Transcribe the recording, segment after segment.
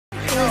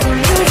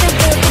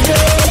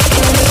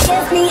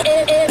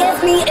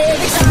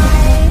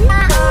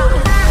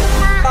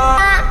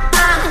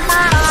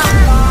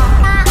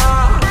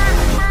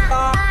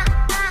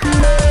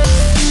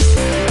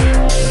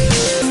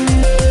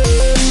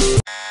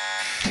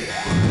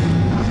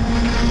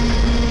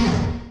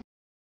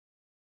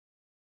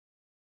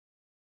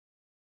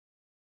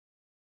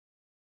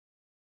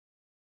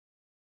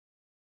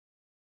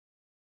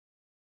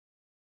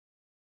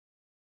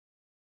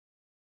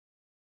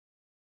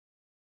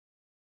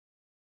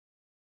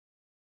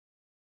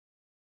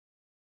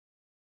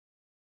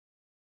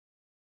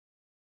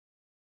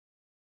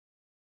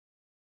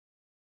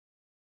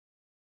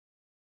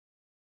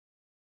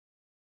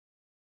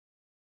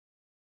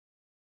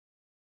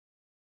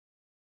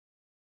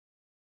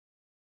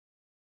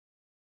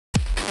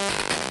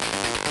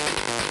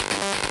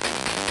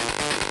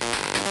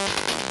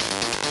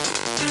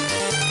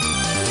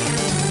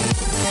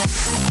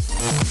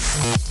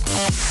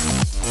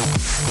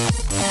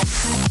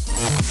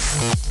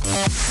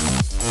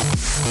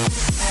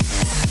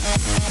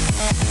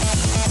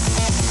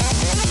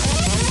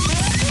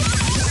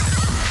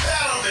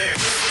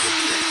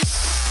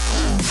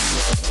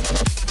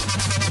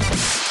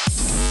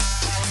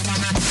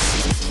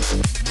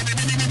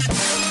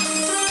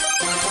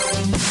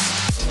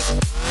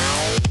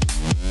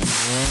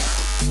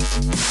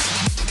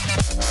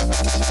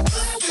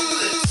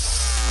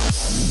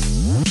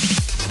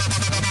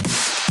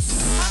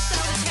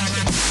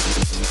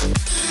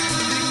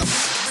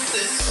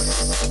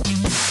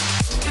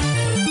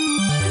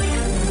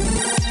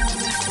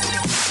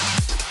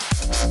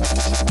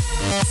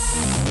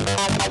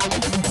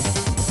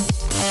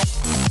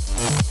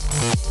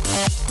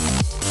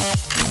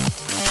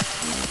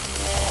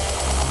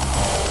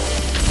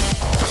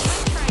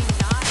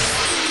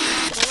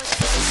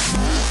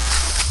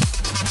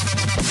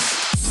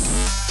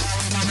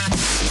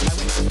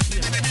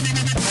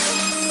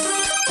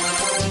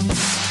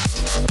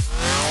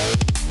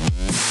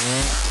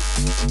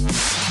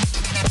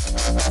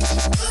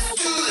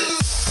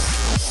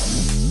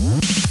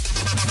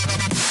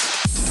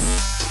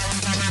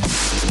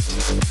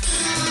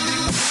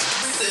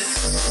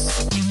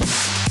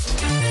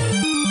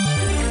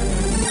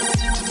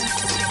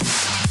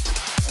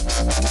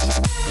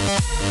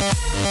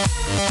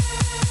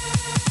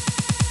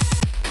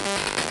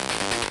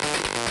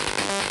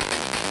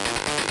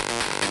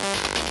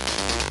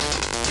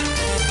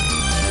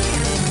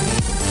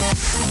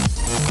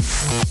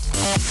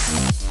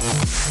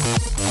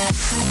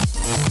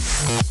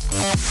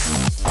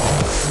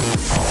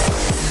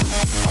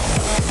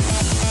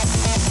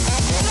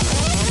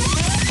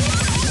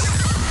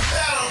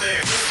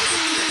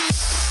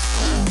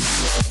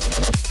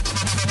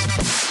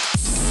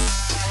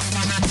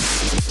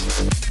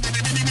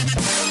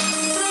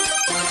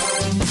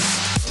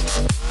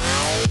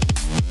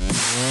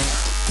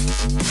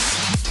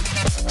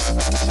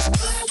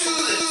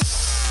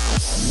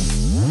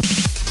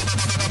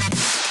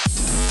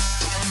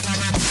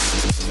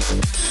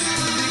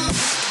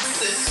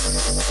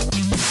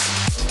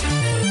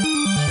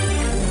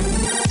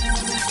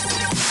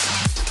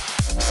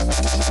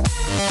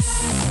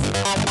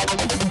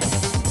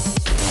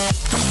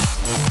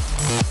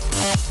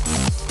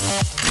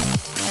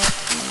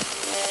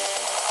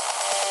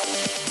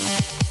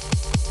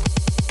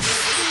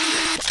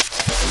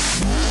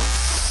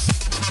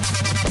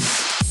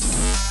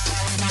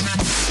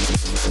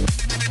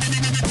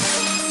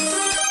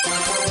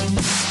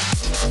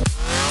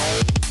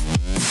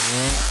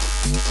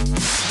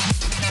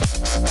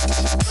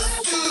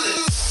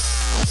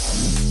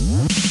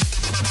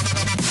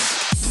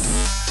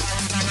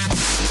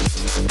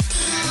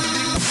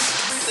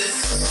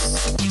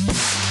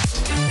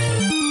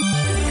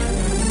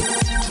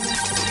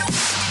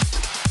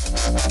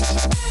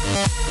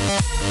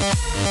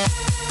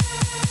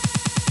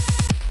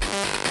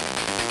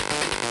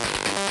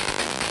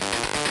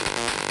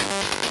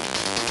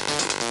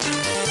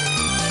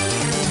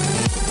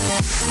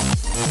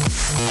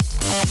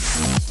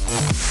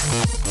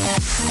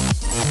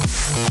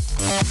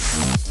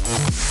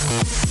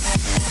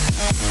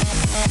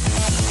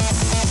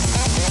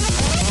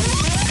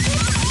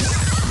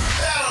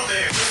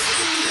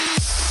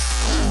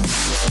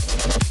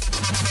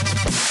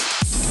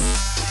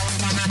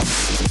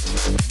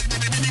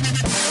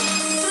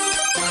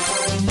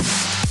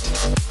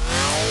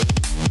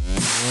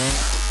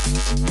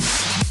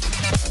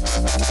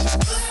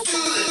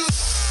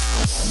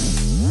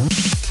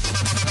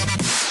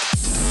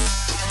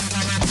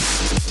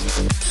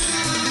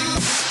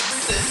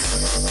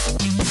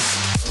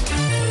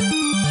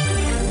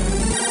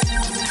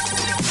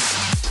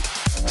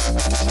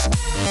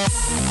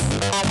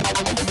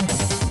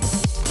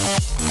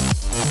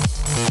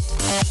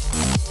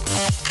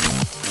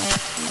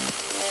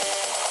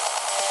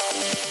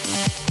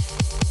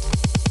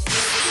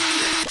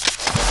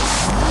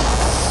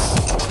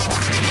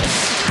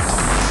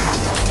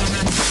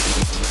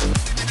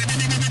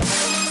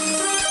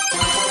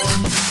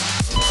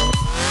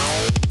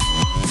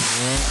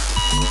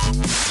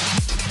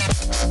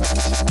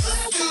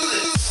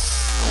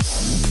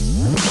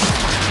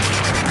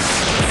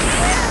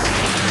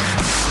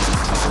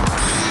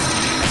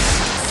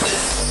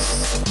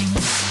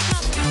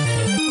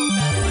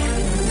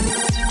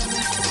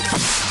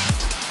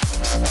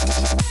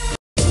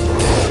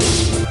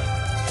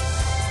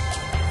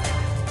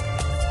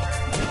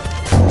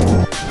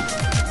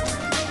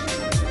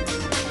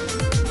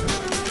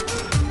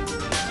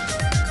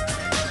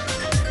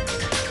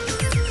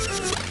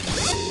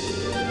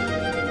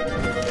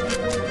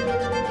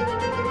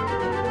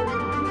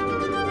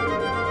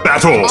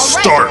Battle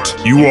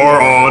start! You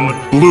are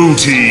on blue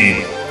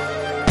team!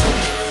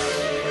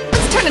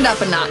 Let's turn it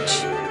up a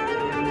notch.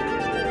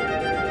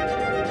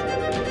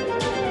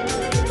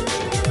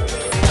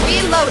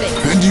 Reloading.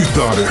 And you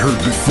thought it hurt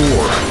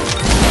before.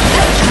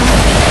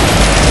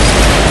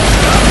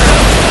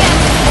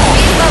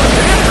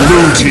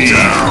 Blue team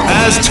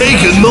has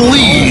taken the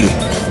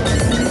lead!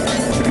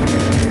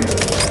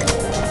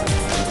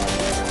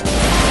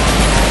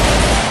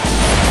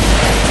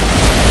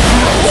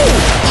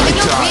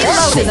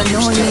 is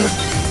annoying.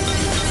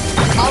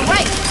 All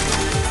right.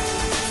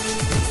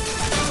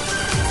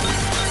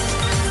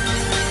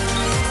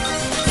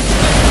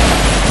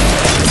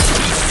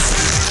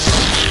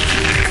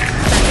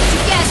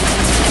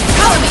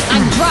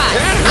 I'm dry.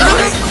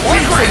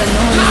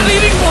 Not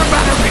eating more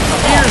battery.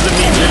 Here's a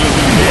neat little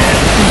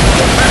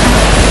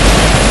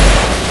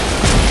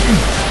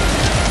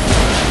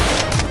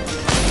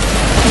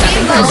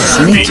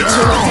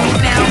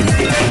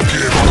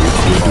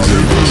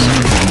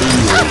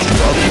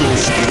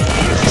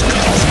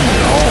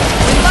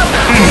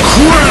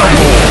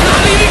Incredible!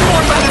 Not eating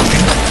more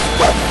battery.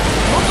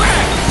 Go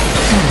back.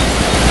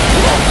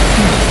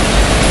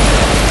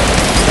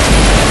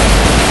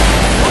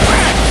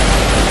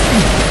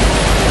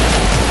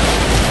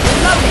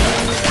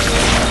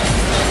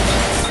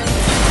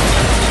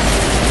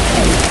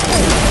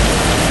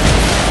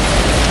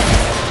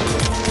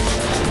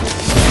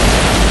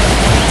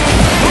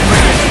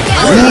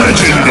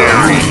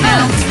 Legendary!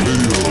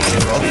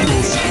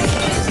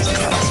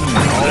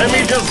 Let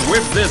me just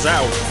whip this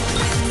out.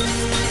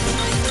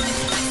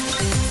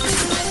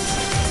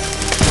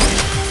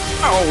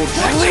 Oh,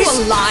 Were you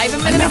alive a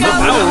minute ago?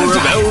 power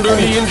of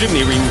elderly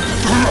engineering.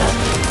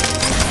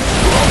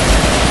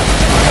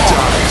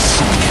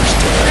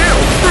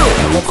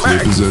 No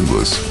clip is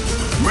endless.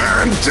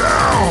 Man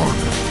down!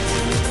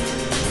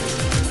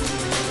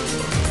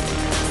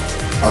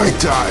 I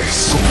die,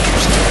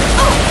 soldiers dead.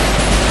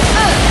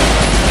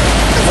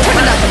 Let's turn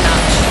it up a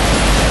notch.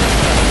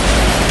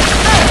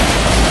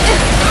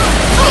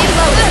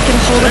 I can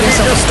hold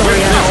yourself a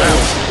story out.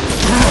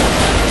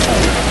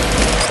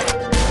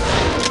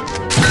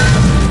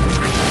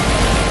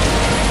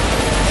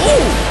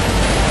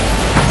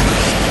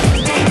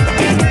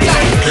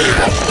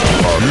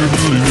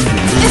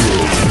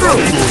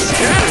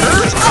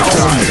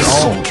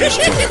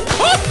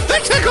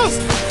 That tickles!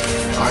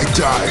 I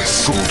die,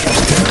 soldiers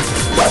dead.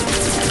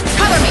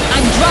 Cover me,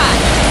 I'm dry.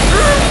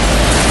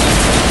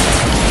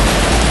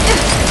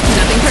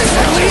 Nothing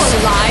personal. Are you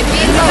alive,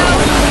 being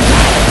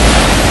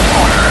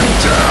Man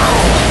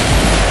down!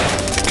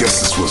 Guess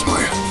this was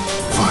my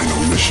final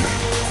mission.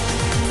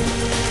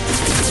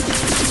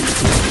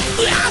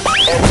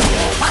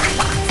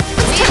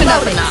 Turn it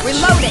up a notch.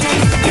 Reloading.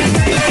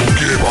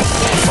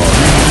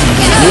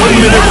 1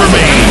 minute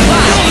remaining.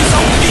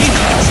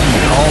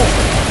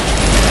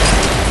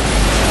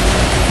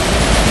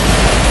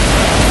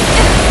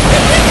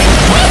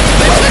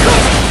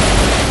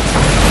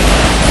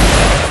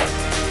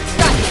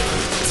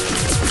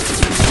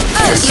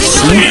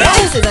 Sweet.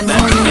 This is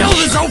annoying. Hell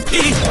is OP!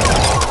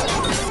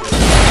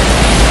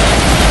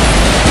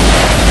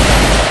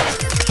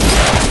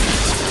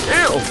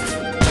 Ew!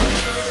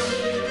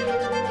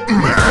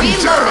 Man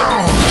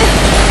down!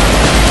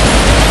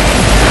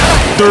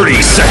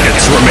 30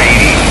 seconds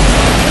remaining.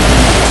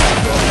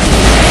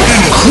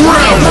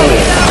 Incredible!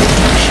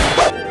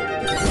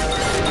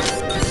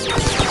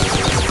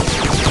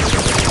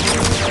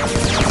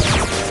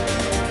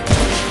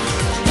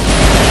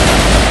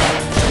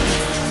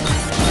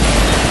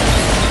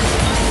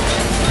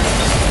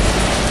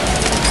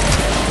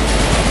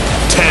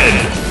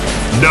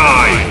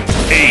 Nine,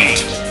 8,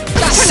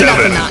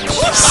 7,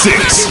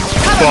 6,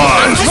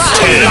 5,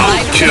 10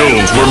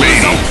 kills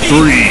remaining.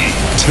 3,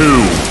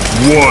 2,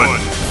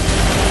 1.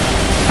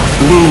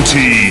 Blue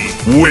team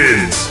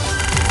wins.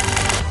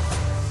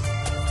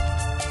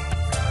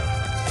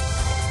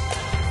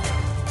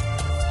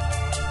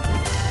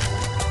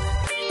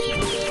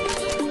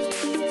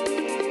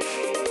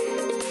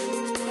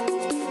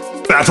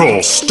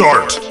 Battle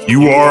start.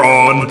 You are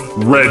on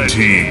red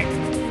team.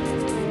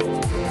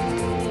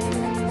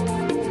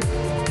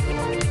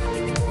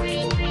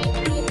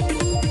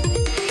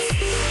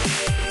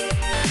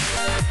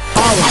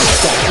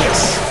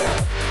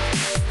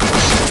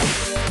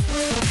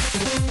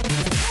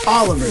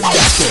 Oliver's got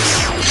this.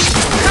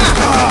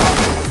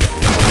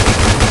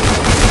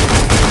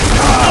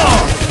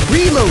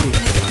 Reloading.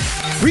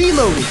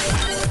 Reloading.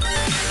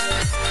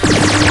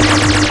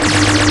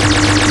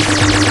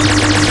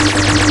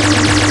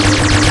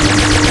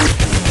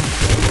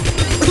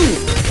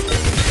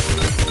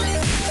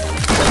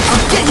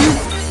 I'll get you.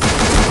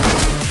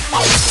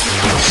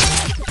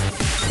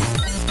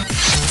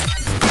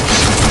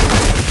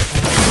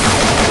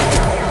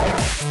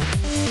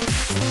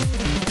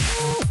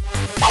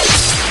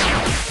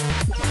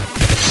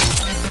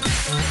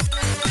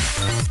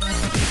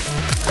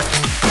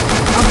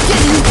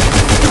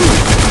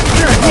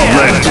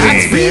 Red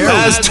team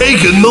has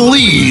taken the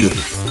lead.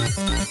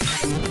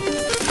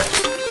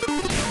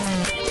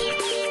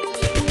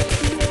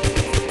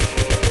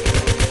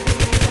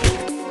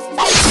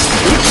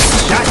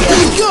 Here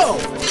we go.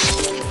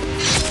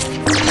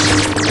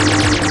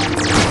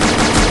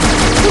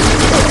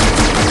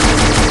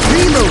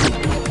 Reloading.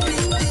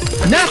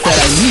 Not that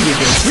I needed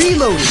it.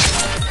 Reloading.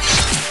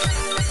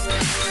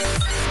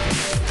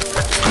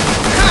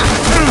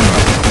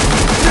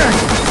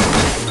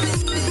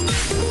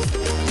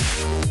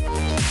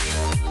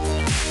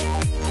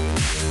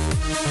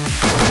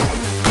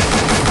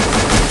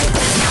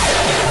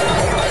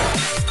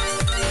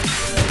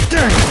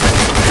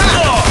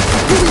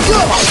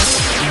 go!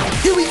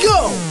 Here we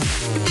go!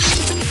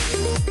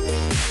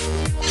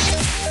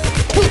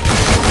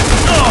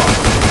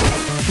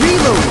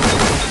 Reload!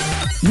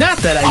 Not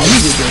that I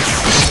needed this.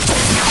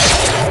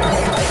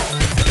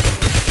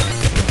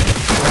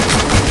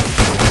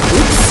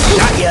 Oops,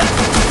 got ya.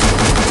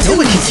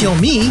 Nobody can kill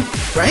me,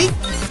 right?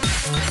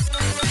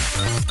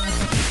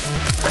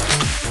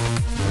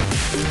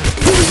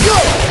 Here we go!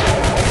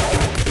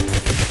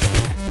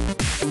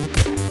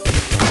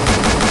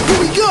 Here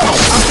we go!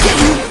 I'll get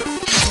you!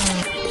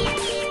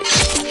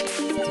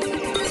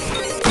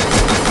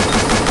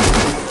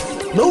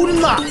 Load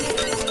and lock!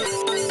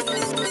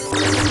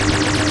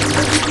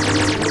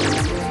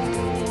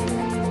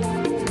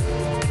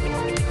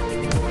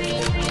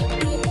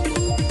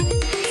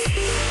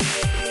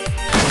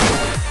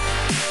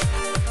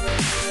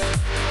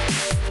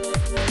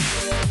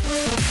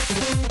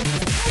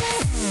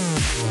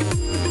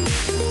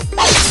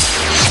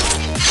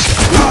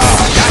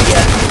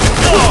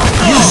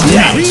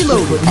 Yeah,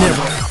 reload would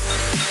never.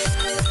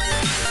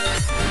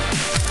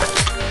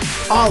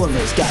 All of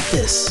us got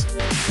this.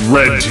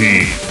 Red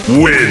team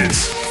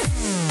wins.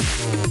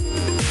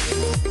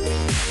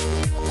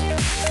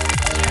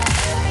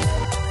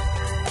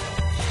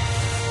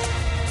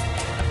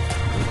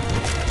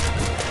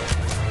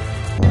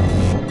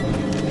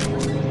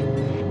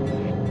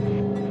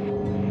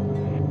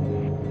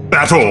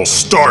 Battle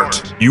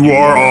start. You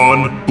are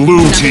on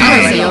blue team.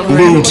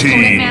 Blue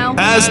team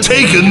has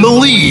taken the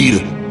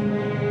lead.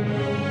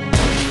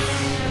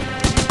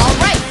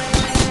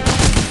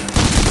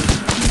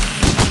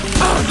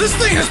 This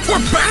thing has poor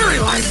battery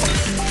life!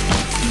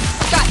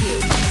 Got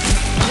you.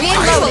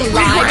 Reloading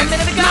live a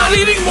minute ago. Not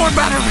eating more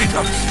battery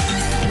dose!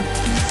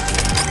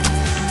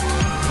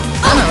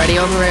 I'm already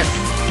over it.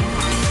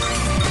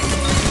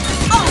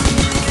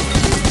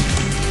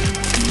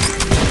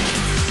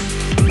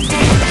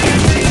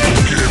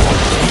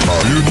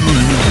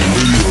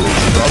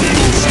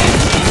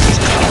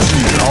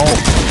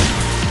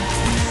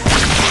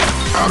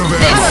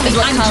 This is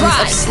what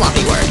comes of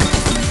sloppy work.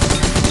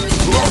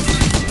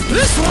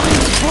 This one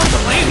is for the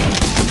lady!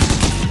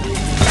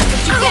 That's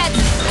what you get!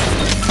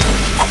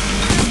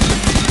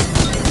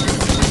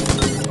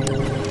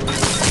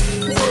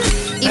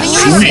 Even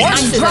your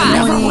horses I dry!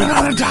 never went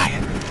on a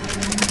diet!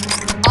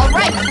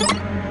 Alright!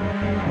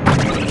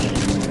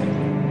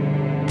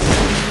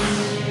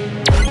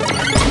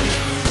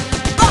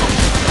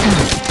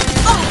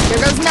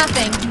 Here goes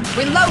nothing!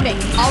 Reloading!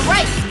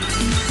 Alright!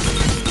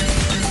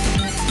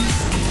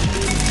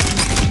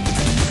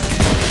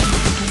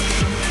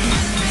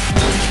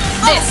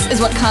 This is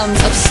what comes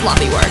of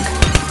sloppy work.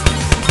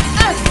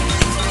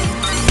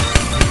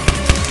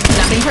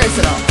 Nothing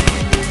personal.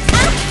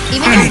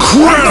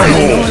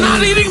 Incredible!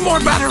 Not eating more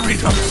battery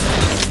dose!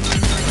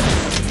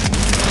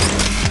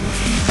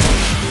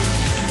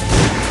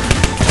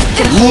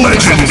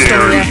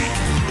 Legendary!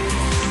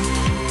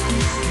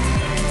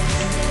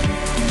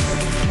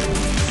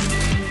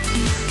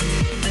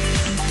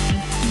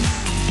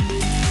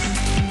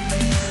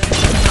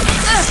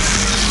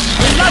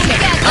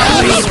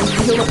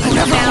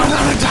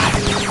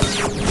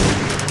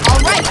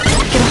 Alright!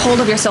 Get a hold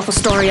of yourself,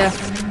 Astoria.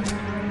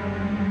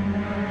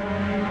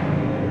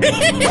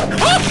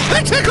 Oh,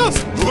 that tickles!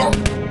 That's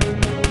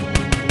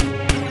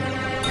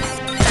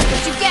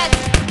what you get!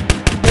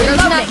 Here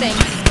goes nothing.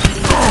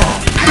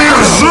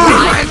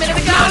 Berserk! 5 minutes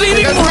ago. Not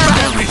eating Here goes more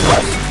nothing. battery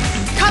dose!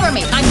 Cover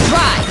me! I'm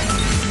dry!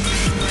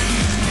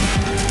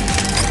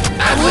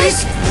 At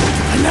least,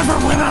 I never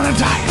went on a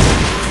diet.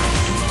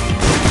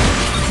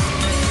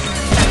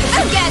 That's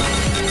what you get!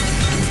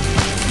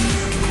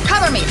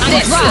 Cover me!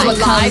 I'm dry! This is what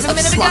comes of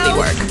sloppy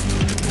work.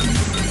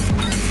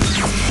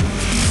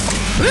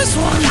 This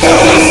one...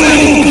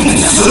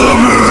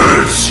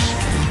 Summit!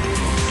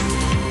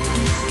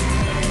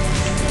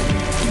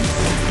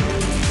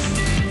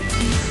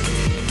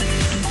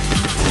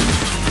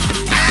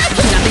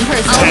 Nothing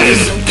personal.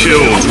 10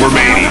 kills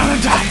remaining. on a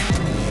diet.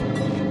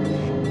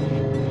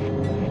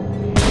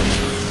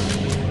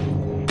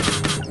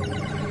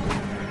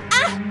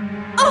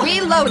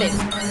 Reloading!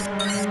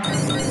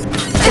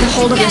 Get a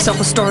hold of yourself,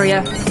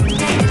 Astoria.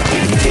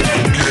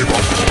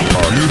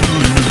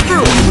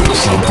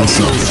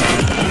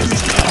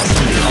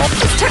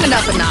 Let's turn it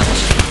up a notch.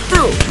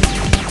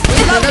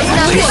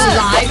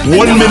 Live.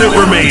 1 minute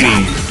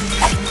remaining.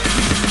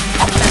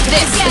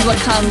 This is what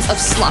comes of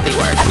sloppy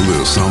work. A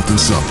little something,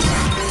 something.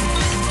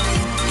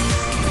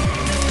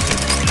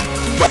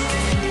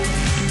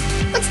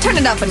 Let's turn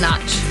it up a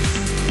notch.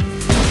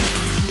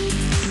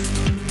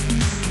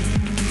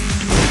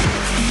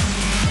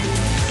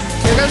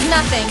 Here goes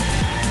nothing.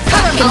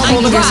 Cover me. Get a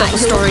hold of yourself,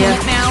 Astoria.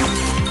 Now.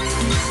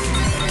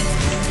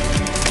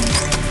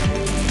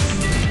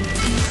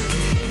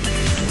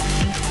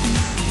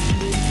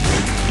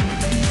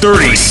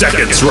 30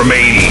 seconds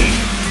remaining.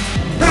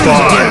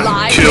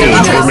 5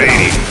 kills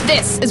remaining.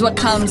 This is what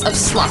comes of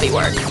sloppy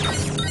work.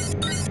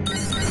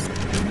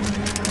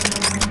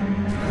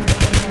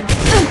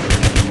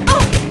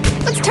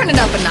 Let's turn it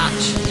up a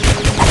notch.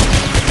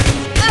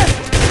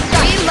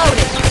 Reload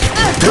it.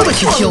 Nobody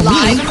can kill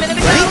me.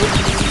 Ready?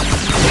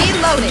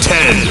 Reloading.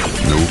 10,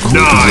 No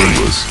 9,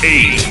 coincidence.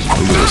 8,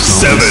 Look at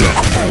 7,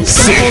 something.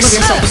 6,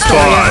 yourself,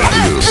 Astoria.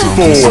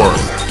 5, 4,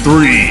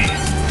 3,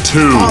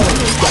 2,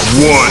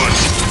 1.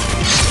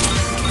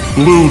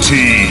 Blue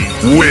team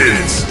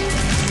wins.